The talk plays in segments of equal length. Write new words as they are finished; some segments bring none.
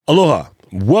Aloha.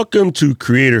 Welcome to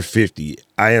Creator 50.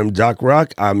 I am Doc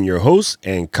Rock. I'm your host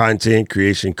and content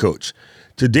creation coach.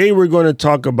 Today we're going to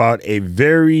talk about a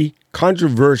very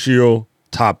controversial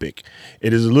topic.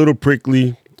 It is a little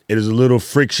prickly. It is a little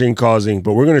friction causing,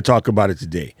 but we're going to talk about it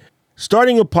today.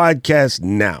 Starting a podcast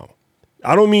now.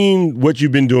 I don't mean what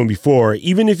you've been doing before.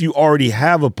 Even if you already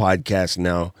have a podcast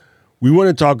now, we want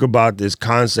to talk about this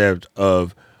concept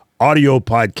of audio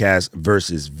podcast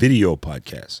versus video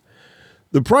podcast.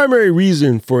 The primary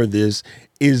reason for this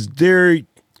is it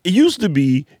used to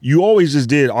be you always just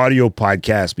did audio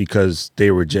podcasts because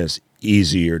they were just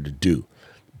easier to do.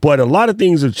 But a lot of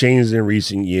things have changed in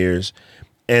recent years,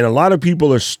 and a lot of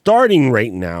people are starting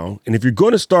right now. And if you're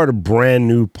going to start a brand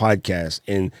new podcast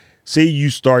and say you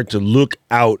start to look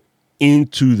out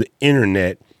into the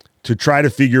internet to try to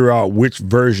figure out which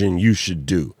version you should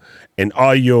do, an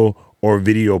audio or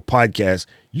video podcast,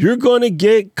 you're going to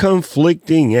get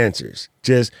conflicting answers.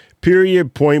 Just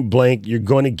period, point blank, you're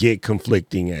going to get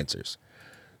conflicting answers.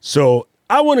 So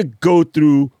I want to go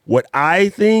through what I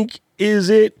think is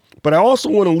it, but I also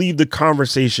want to leave the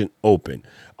conversation open.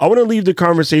 I want to leave the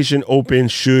conversation open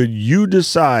should you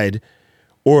decide,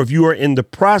 or if you are in the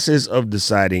process of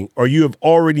deciding, or you have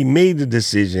already made the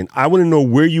decision. I want to know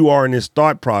where you are in this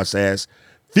thought process,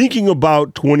 thinking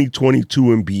about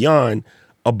 2022 and beyond,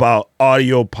 about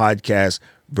audio podcast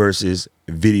versus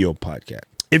video podcast.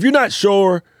 If you're not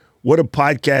sure what a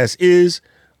podcast is,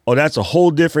 that's a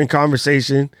whole different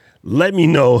conversation. Let me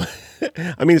know.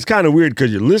 I mean, it's kind of weird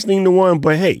because you're listening to one,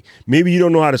 but hey, maybe you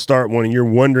don't know how to start one and you're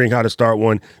wondering how to start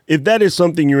one. If that is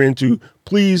something you're into,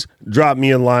 please drop me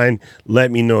a line.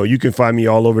 Let me know. You can find me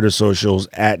all over the socials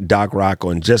at Doc Rock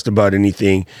on just about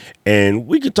anything. And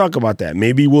we could talk about that.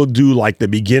 Maybe we'll do like the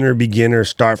beginner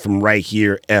start from right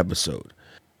here episode.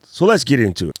 So let's get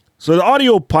into it. So the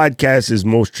audio podcast is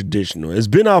most traditional. It's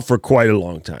been out for quite a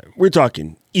long time. We're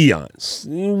talking eons,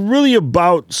 really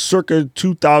about circa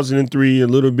 2003, a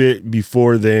little bit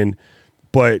before then.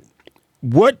 But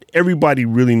what everybody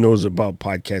really knows about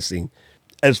podcasting,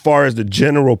 as far as the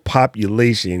general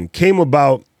population, came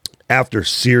about after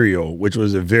Serial, which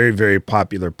was a very, very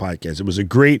popular podcast. It was a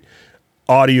great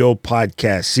audio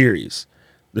podcast series.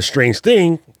 The strange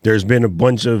thing, there's been a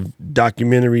bunch of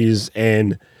documentaries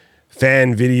and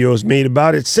fan videos made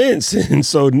about it since. And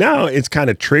so now it's kind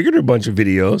of triggered a bunch of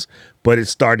videos, but it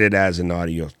started as an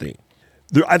audio thing.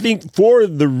 I think for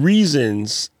the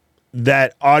reasons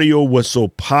that audio was so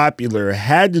popular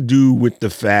had to do with the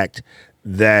fact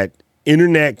that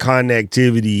internet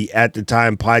connectivity at the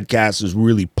time podcasts was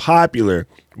really popular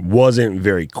wasn't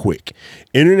very quick.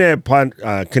 Internet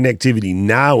connectivity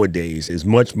nowadays is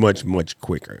much, much, much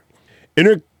quicker.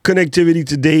 Connectivity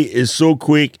today is so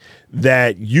quick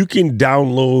that you can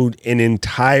download an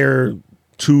entire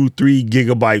 2-3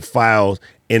 gigabyte file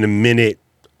in a minute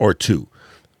or two.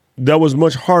 That was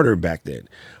much harder back then.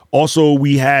 Also,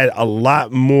 we had a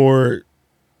lot more,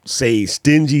 say,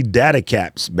 stingy data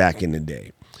caps back in the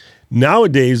day.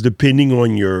 Nowadays, depending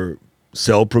on your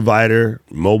cell provider,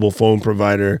 mobile phone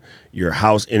provider, your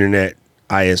house internet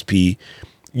ISP,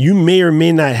 you may or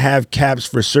may not have caps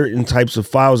for certain types of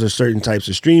files or certain types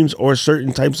of streams or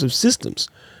certain types of systems.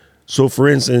 So for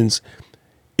instance,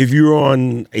 if you're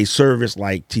on a service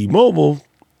like T-Mobile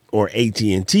or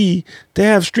AT&T, they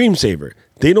have StreamSaver.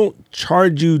 They don't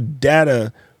charge you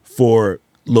data for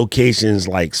locations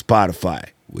like Spotify,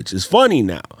 which is funny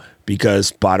now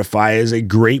because Spotify is a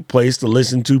great place to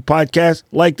listen to podcasts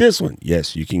like this one.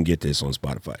 Yes, you can get this on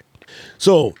Spotify.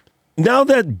 So now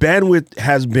that bandwidth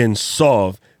has been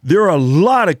solved, there are a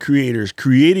lot of creators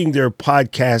creating their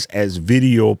podcasts as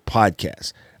video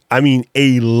podcasts. I mean,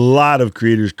 a lot of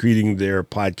creators creating their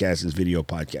podcasts as video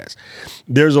podcasts.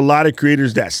 There's a lot of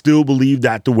creators that still believe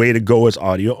that the way to go is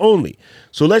audio only.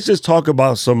 So let's just talk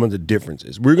about some of the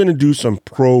differences. We're going to do some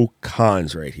pro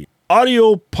cons right here.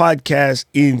 Audio podcasts,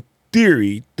 in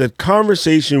theory, the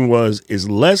conversation is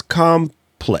less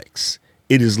complex.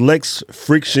 It is less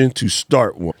friction to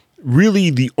start one. Really,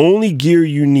 the only gear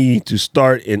you need to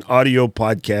start an audio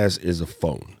podcast is a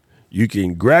phone. You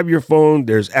can grab your phone.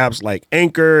 There's apps like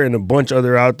Anchor and a bunch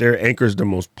other out there. Anchor is the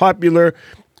most popular.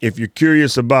 If you're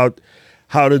curious about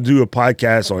how to do a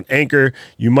podcast on Anchor,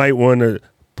 you might want to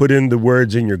put in the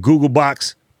words in your Google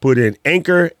box, put in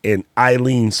Anchor and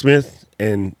Eileen Smith,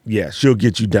 and yeah, she'll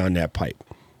get you down that pipe.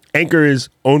 Anchor is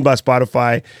owned by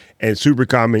Spotify and super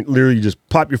common. Literally just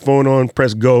pop your phone on,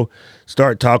 press go,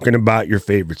 start talking about your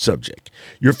favorite subject.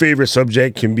 Your favorite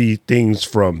subject can be things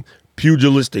from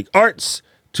pugilistic arts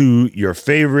to your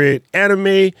favorite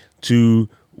anime to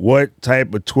what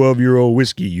type of 12-year-old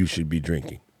whiskey you should be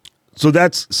drinking. So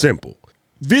that's simple.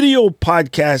 Video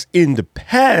podcasts in the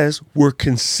past were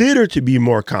considered to be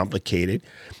more complicated.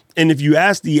 And if you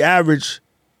ask the average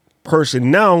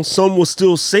person now, some will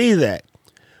still say that.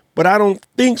 But I don't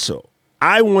think so.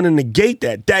 I want to negate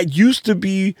that. That used to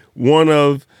be one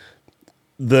of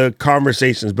the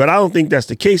conversations, but I don't think that's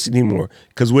the case anymore.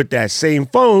 Because with that same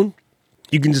phone,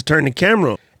 you can just turn the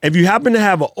camera on. If you happen to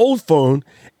have an old phone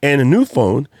and a new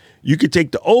phone, you could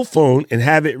take the old phone and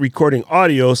have it recording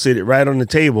audio, sit it right on the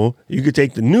table. You could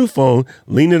take the new phone,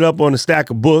 lean it up on a stack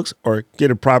of books, or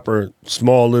get a proper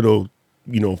small little,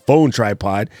 phone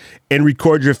tripod and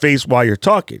record your face while you're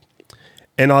talking.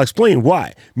 And I'll explain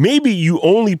why. Maybe you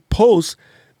only post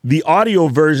the audio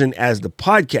version as the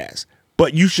podcast,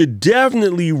 but you should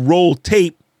definitely roll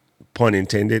tape, pun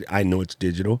intended. I know it's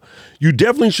digital. You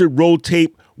definitely should roll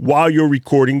tape while you're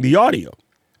recording the audio.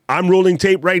 I'm rolling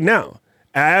tape right now.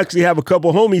 I actually have a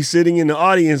couple homies sitting in the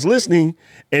audience listening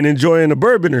and enjoying a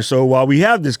bourbon or so while we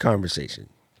have this conversation.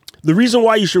 The reason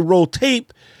why you should roll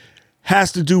tape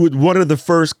has to do with one of the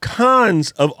first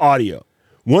cons of audio.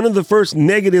 One of the first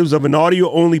negatives of an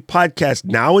audio-only podcast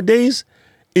nowadays,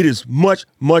 it is much,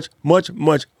 much, much,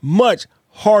 much, much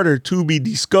harder to be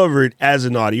discovered as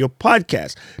an audio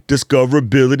podcast.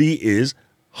 Discoverability is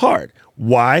hard.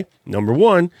 Why? Number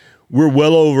one, we're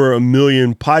well over 1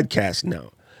 million podcasts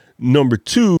now. Number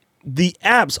two, the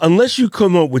apps, unless you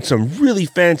come up with some really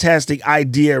fantastic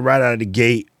idea right out of the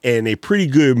gate and a pretty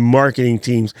good marketing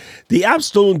teams, the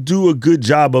apps don't do a good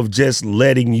job of just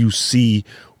letting you see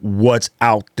what's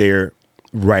out there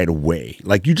right away.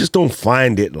 Like, you just don't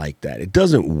find it like that. It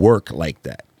doesn't work like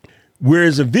that.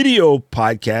 Whereas a video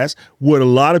podcast, what a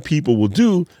lot of people will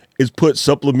do is put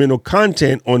supplemental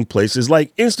content on places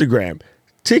like Instagram,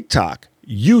 TikTok,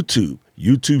 YouTube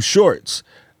Shorts,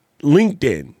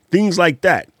 LinkedIn, things like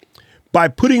that. By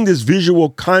putting this visual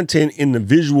content in the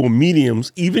visual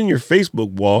mediums, even your Facebook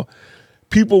wall,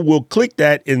 people will click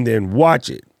that and then watch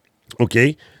it.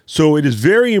 Okay. So it is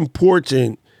very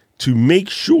important to make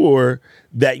sure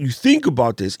that you think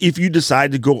about this. If you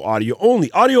decide to go audio only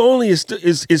is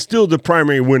still the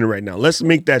primary winner right now. Let's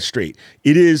make that straight.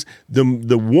 It is the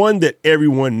one that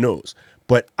everyone knows.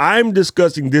 But I'm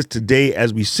discussing this today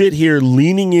as we sit here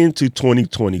leaning into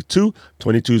 2022.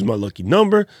 22 is my lucky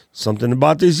number. Something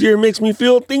about this year makes me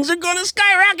feel things are going to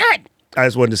skyrocket. I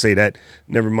just wanted to say that.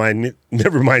 Never mind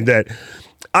that.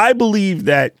 I believe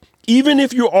that even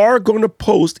if you are going to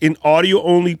post an audio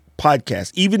only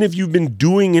podcast, even if you've been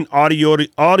doing an audio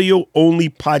only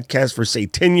podcast for say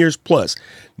 10 years plus,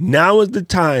 now is the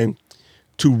time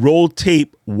to roll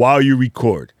tape while you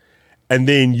record and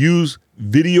then use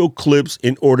video clips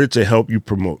in order to help you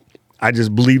promote. I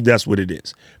just believe that's what it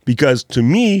is. Because to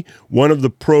me, one of the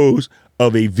pros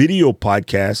of a video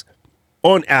podcast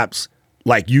on apps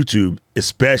like YouTube,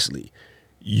 especially,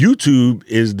 YouTube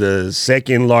is the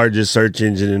second largest search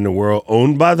engine in the world,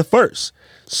 owned by the first.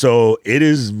 So it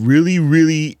is really,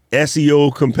 really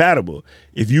SEO compatible.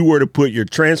 If you were to put your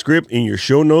transcript in your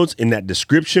show notes in that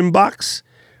description box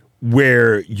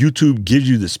where YouTube gives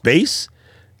you the space,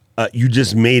 you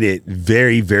just made it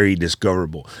very, very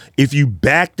discoverable. If you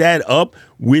back that up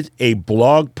with a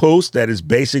blog post that is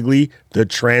basically the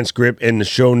transcript and the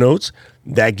show notes,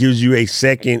 that gives you a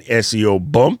second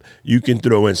SEO bump. You can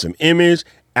throw in some image,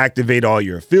 activate all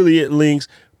your affiliate links,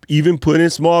 even put in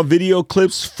small video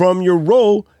clips from your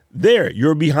role there,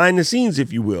 your behind the scenes,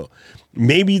 if you will.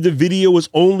 Maybe the video is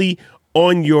only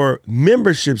on your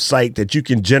membership site that you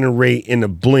can generate in a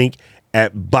blink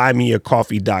at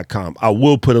buymeacoffee.com. I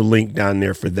will put a link down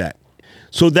there for that.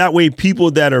 So that way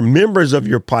people that are members of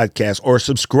your podcast or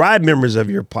subscribe members of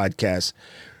your podcast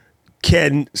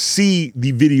can see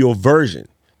the video version.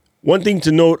 One thing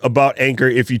to note about Anchor,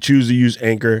 if you choose to use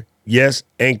Anchor, yes,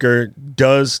 Anchor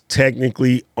does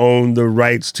technically own the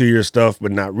rights to your stuff,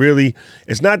 but not really.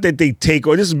 It's not that they take,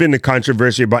 or this has been the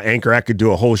controversy about Anchor. I could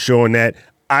do a whole show on that.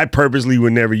 I purposely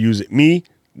would never use it.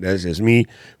 That's just me,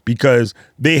 because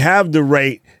they have the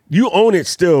right. You own it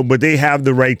still, but they have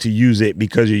the right to use it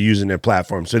because you're using their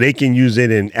platform. So they can use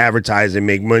it and advertise and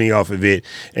make money off of it,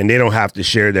 and they don't have to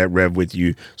share that rev with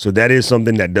you. So that is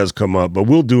something that does come up, but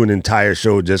we'll do an entire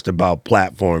show just about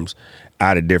platforms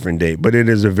at a different day. But it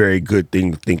is a very good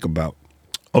thing to think about.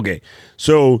 Okay,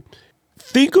 so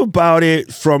think about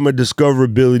it from a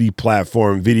discoverability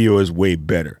platform. Video is way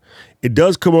better. It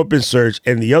does come up in search.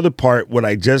 And the other part, what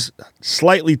I just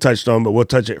slightly touched on, but we'll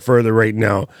touch it further right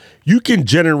now, you can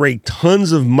generate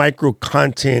tons of micro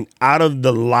content out of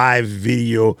the live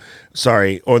video,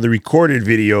 or the recorded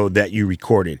video that you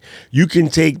recorded. You can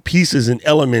take pieces and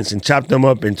elements and chop them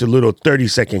up into little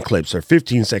 30-second clips or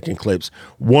 15-second clips,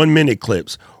 1-minute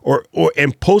clips,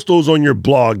 and post those on your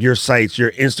blog, your sites,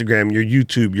 your Instagram, your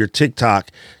YouTube, your TikTok,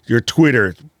 your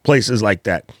Twitter, places like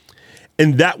that.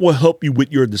 And that will help you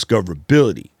with your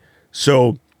discoverability.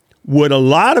 So what a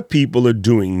lot of people are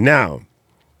doing now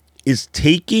is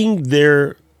taking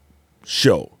their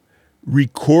show,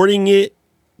 recording it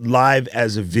live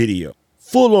as a video,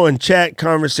 full on chat,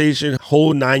 conversation,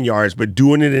 whole 9 yards, but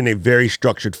doing it in a very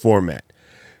structured format.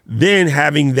 Then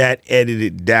having that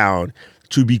edited down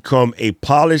to become a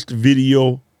polished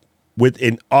video with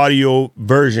an audio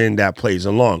version that plays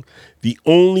along. The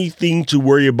only thing to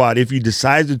worry about if you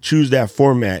decide to choose that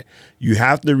format, you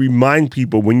have to remind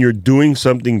people when you're doing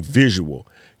something visual,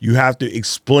 you have to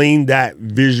explain that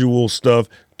visual stuff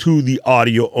to the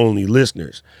audio only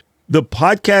listeners. The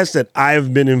podcast that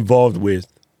I've been involved with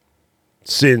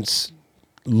since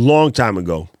a long time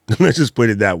ago, let's just put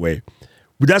it that way.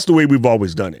 But that's the way we've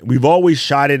always done it. We've always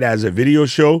shot it as a video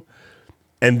show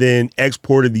and then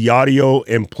exported the audio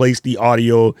and placed the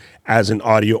audio as an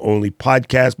audio-only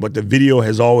podcast. But the video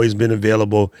has always been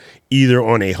available either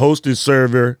on a hosted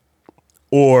server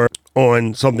or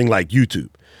on something like YouTube.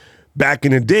 Back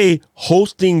in the day,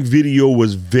 hosting video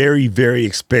was very, very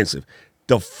expensive.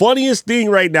 The funniest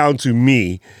thing right now to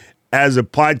me as a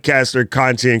podcaster,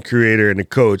 content creator, and a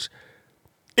coach,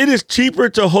 it is cheaper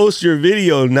to host your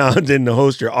video now than to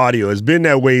host your audio. It's been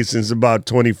that way since about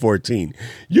 2014.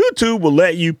 YouTube will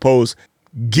let you post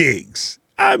gigs.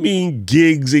 I mean,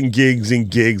 gigs and gigs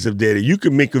and gigs of data. You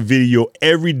can make a video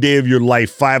every day of your life,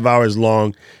 5 hours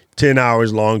long, 10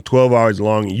 hours long, 12 hours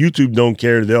long, and YouTube don't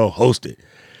care. They'll host it.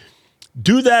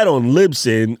 Do that on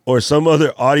Libsyn or some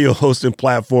other audio hosting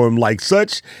platform like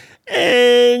such,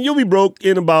 and you'll be broke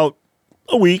in about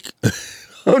a week.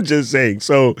 I'm just saying.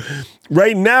 So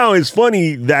right now, it's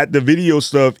funny that the video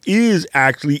stuff is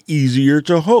actually easier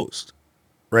to host,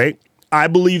 right? I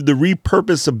believe the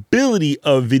repurposability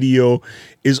of video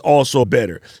is also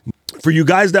better. For you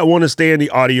guys that want to stay in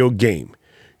the audio game,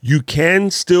 you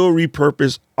can still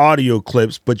repurpose audio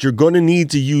clips, but you're going to need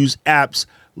to use apps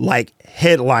like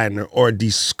Headliner or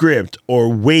Descript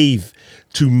or Wave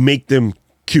to make them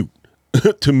cute.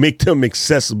 To make them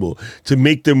accessible, to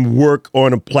make them work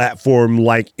on a platform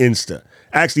like Insta.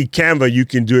 Actually, Canva, you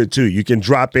can do it too. You can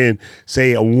drop in,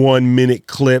 say, a 1-minute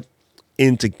clip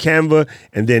into Canva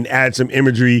and then add some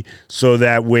imagery so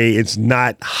that way it's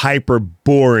not hyper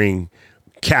boring.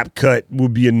 CapCut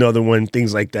would be another one,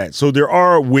 things like that. So there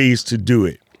are ways to do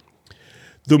it.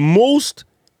 The most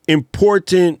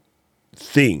important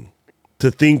thing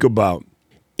to think about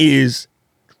is,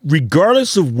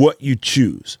 regardless of what you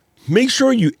choose, make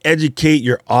sure you educate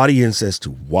your audience as to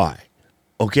why,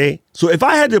 okay? So if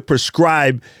I had to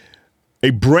prescribe a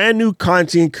brand new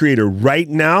content creator right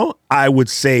now, I would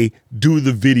say do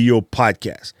the video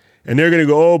podcast. And they're going to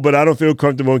go, oh, but I don't feel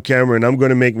comfortable on camera and I'm going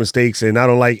to make mistakes and I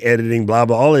don't like editing, blah,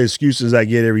 blah, all the excuses I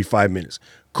get every 5 minutes.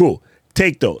 Cool.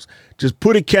 Take those. Just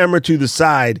put a camera to the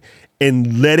side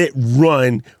and let it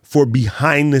run for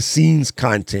behind the scenes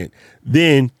content.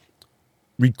 Then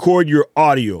record your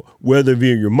audio, whether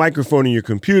via your microphone in your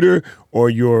computer or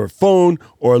your phone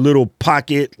or a little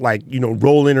pocket, like,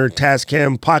 Roland or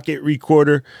Tascam pocket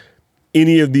recorder,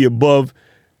 any of the above.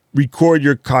 Record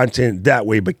your content that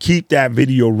way, but keep that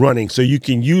video running so you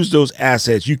can use those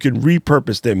assets. You can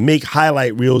repurpose them, make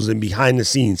highlight reels and behind the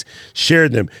scenes, share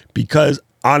them. Because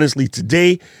honestly,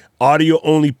 today, audio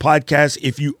only podcasts,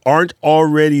 if you aren't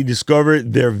already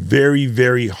discovered, they're very,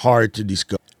 very hard to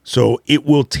discover. So it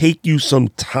will take you some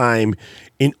time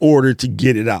in order to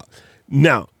get it out.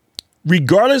 Now,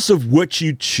 regardless of what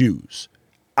you choose,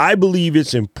 I believe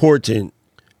it's important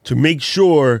to make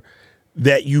sure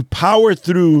that you power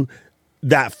through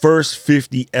that first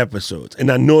 50 episodes. And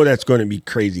I know that's going to be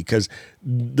crazy because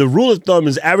the rule of thumb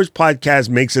is average podcast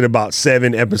makes it about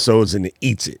 7 episodes and it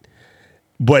eats it.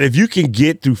 But if you can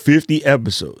get through 50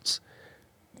 episodes,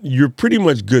 you're pretty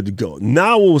much good to go.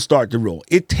 Now we'll start to roll.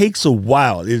 It takes a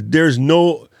while. There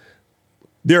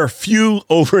are few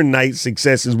overnight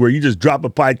successes where you just drop a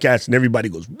podcast and everybody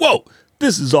goes, whoa,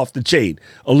 this is off the chain,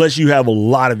 unless you have a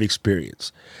lot of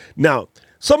experience. Now,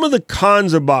 some of the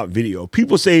cons about video,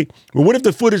 people say, well, what if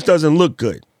the footage doesn't look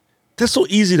good? That's so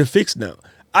easy to fix now.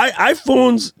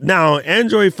 iPhones now,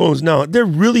 Android phones now, they're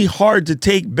really hard to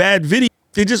take bad video.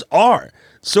 They just are.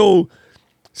 So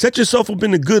set yourself up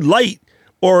in a good light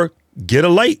or Get a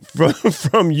light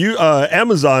from you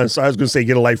Amazon. So I was going to say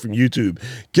get a light from YouTube.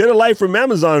 Get a light from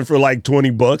Amazon for like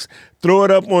 $20. Throw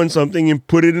it up on something and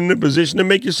put it in a position to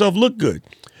make yourself look good.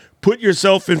 Put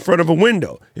yourself in front of a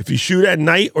window. If you shoot at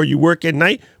night or you work at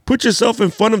night, put yourself in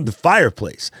front of the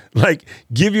fireplace. Like,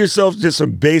 give yourself just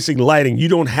some basic lighting. You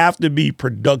don't have to be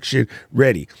production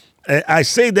ready. I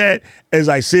say that as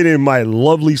I sit in my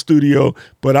lovely studio,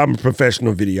 but I'm a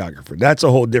professional videographer. That's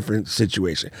a whole different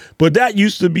situation. But that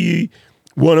used to be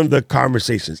one of the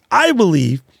conversations. I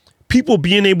believe people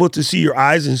being able to see your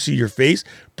eyes and see your face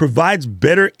provides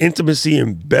better intimacy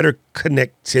and better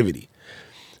connectivity.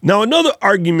 Now, another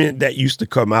argument that used to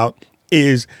come out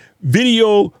is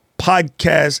video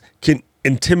podcasts can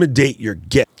intimidate your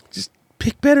guest. Just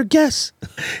pick better guests.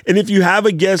 And if you have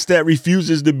a guest that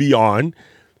refuses to be on,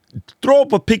 throw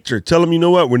up a picture. Tell them, you know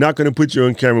what, we're not going to put you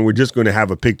on camera. We're just going to have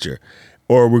a picture.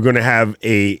 Or we're going to have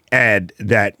a ad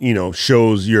that,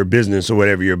 shows your business or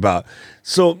whatever you're about.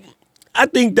 So I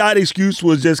think that excuse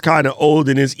was just kind of old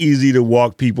and it's easy to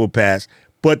walk people past.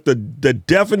 But the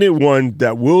definite one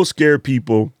that will scare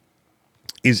people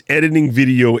is editing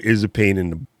video is a pain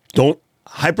in the... Don't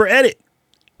hyper edit.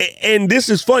 And this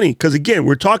is funny because, again,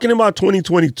 we're talking about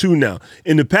 2022 now.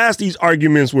 In the past, these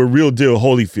arguments were real deal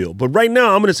Holyfield. But right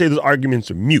now, I'm going to say those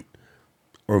arguments are mute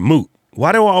or moot.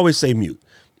 Why do I always say mute?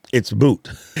 It's moot.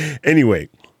 Anyway,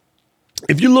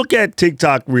 if you look at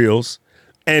TikTok Reels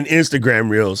and Instagram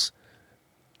Reels,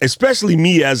 especially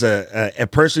me as a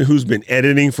person who's been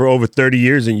editing for over 30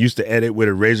 years and used to edit with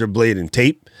a razor blade and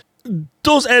tape,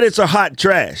 those edits are hot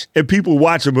trash and people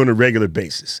watch them on a regular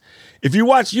basis. If you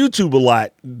watch YouTube a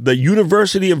lot, the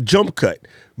University of Jump Cut,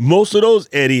 most of those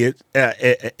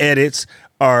edits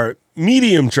are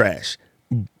medium trash.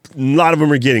 A lot of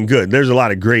them are getting good. There's a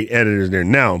lot of great editors there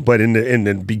now, but in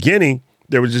the beginning,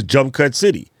 there was just Jump Cut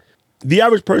City. The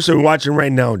average person watching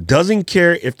right now doesn't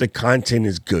care if the content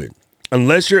is good.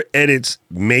 Unless your edits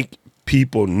make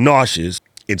people nauseous,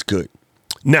 it's good.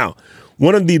 Now,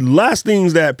 one of the last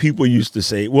things that people used to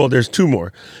say, well, there's two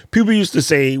more. People used to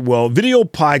say, well, video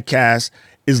podcast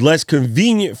is less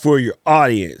convenient for your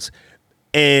audience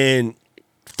and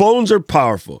phones are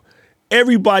powerful.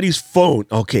 Everybody's phone.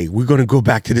 Okay, we're going to go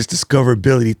back to this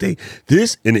discoverability thing.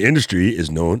 This in the industry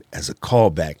is known as a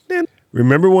callback.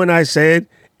 Remember when I said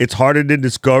it's harder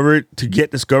to get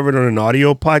discovered on an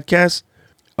audio podcast?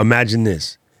 Imagine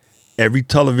this. Every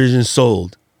television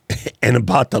sold in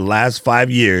about the last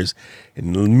 5 years,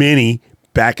 and many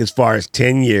back as far as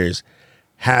 10 years,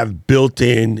 have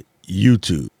built-in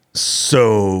YouTube.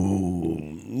 So,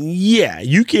 yeah,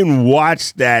 you can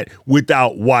watch that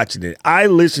without watching it. I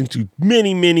listen to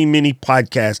many, many, many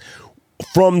podcasts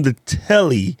from the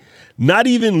telly, not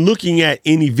even looking at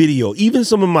any video. Even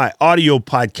some of my audio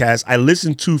podcasts I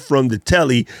listen to from the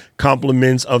telly,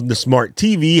 compliments of the smart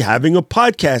TV having a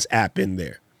podcast app in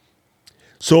there.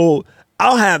 So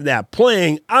I'll have that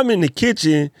playing. I'm in the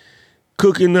kitchen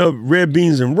cooking up red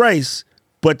beans and rice,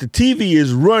 but the TV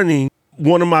is running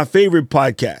one of my favorite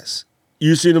podcasts.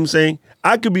 You see what I'm saying?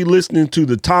 I could be listening to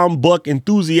the Tom Buck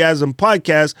Enthusiasm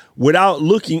podcast without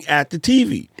looking at the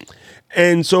TV.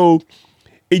 And so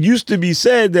it used to be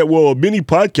said that, well, many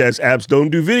podcast apps don't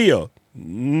do video.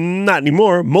 Not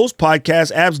anymore. Most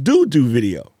podcast apps do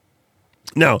video.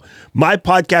 Now, my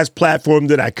podcast platform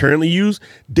that I currently use,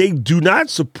 they do not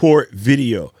support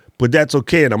video, but that's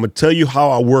okay. And I'm going to tell you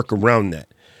how I work around that.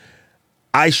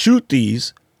 I shoot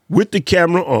these with the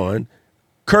camera on,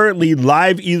 currently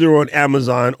live either on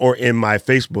Amazon or in my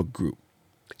Facebook group.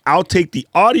 I'll take the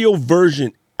audio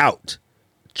version out,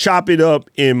 chop it up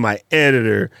in my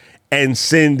editor, and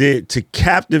send it to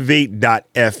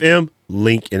Captivate.fm,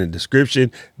 link in the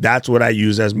description. That's what I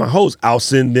use as my host. I'll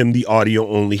send them the audio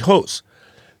only host.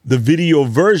 The video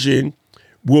version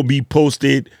will be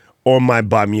posted on my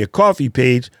Buy Me a Coffee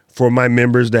page for my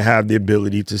members to have the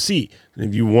ability to see. And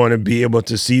if you want to be able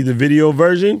to see the video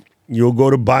version, you'll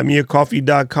go to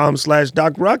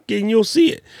buymeacoffee.com/DocRock and you'll see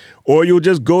it. Or you'll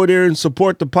just go there and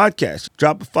support the podcast.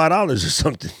 Drop $5 or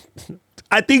something.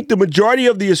 I think the majority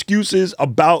of the excuses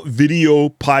about video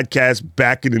podcasts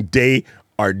back in the day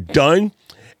are done.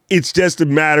 It's just a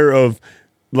matter of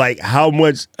like how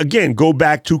much, again, go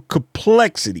back to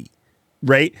complexity,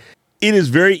 right? It is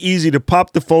very easy to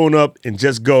pop the phone up and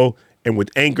just go. And with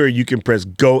Anchor, you can press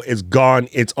go. It's gone.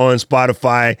 It's on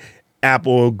Spotify,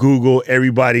 Apple, Google,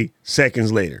 everybody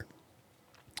seconds later.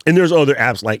 And there's other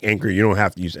apps like Anchor. You don't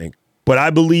have to use Anchor. But I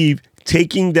believe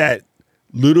taking that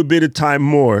little bit of time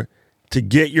more to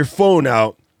get your phone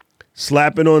out,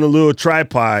 slap it on a little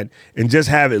tripod, and just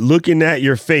have it looking at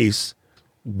your face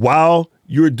while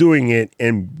you're doing it,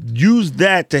 and use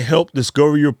that to help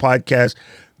discover your podcast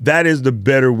that is the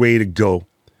better way to go.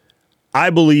 I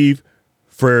believe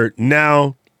for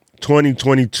now,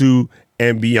 2022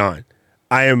 and beyond.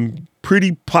 I am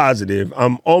pretty positive.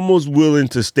 I'm almost willing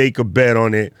to stake a bet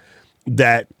on it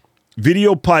that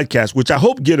video podcast, which I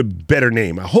hope get a better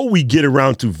name. I hope we get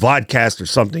around to vodcast or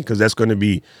something, because that's going to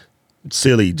be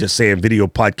silly just saying video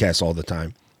podcast all the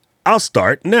time. I'll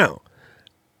start now.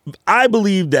 I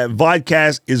believe that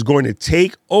vodcast is going to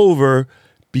take over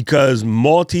because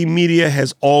multimedia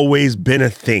has always been a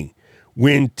thing.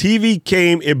 When TV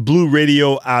came, it blew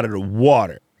radio out of the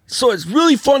water. So it's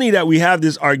really funny that we have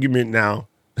this argument now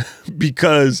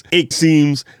because it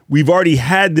seems we've already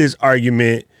had this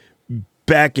argument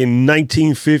back in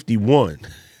 1951.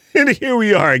 And here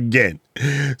we are again.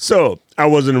 So I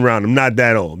wasn't around. I'm not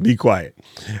that old. Be quiet.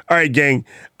 All right, gang.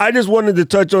 I just wanted to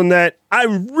touch on that.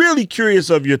 I'm really curious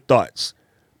of your thoughts.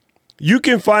 You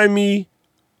can find me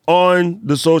on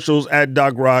the socials at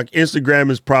Doc Rock. Instagram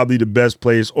is probably the best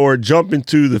place, or jump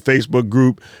into the Facebook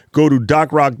group. Go to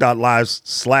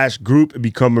docrock.live/group and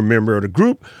become a member of the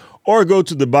group, or go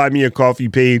to the Buy Me a Coffee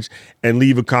page and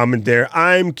leave a comment there.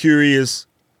 I'm curious,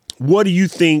 what do you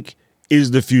think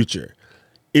is the future?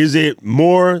 Is it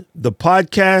more the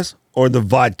podcast or the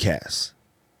vodcast?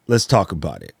 Let's talk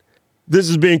about it. This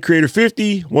has been Creator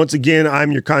 50. Once again,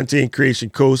 I'm your content creation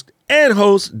coach and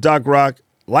host, Doc Rock.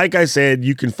 Like I said,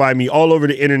 you can find me all over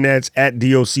the internets at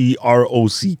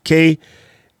DOCROCK.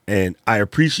 And I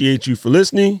appreciate you for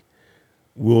listening.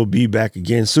 We'll be back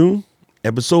again soon.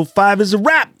 Episode 5 is a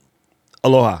wrap.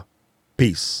 Aloha.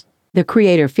 Peace. The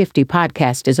Creator 50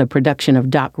 podcast is a production of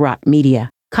Doc Rock Media.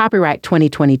 Copyright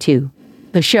 2022.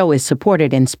 The show is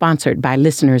supported and sponsored by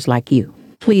listeners like you.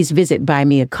 Please visit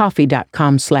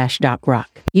buymeacoffee.com/DocRock.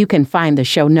 You can find the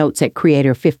show notes at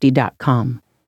creator50.com.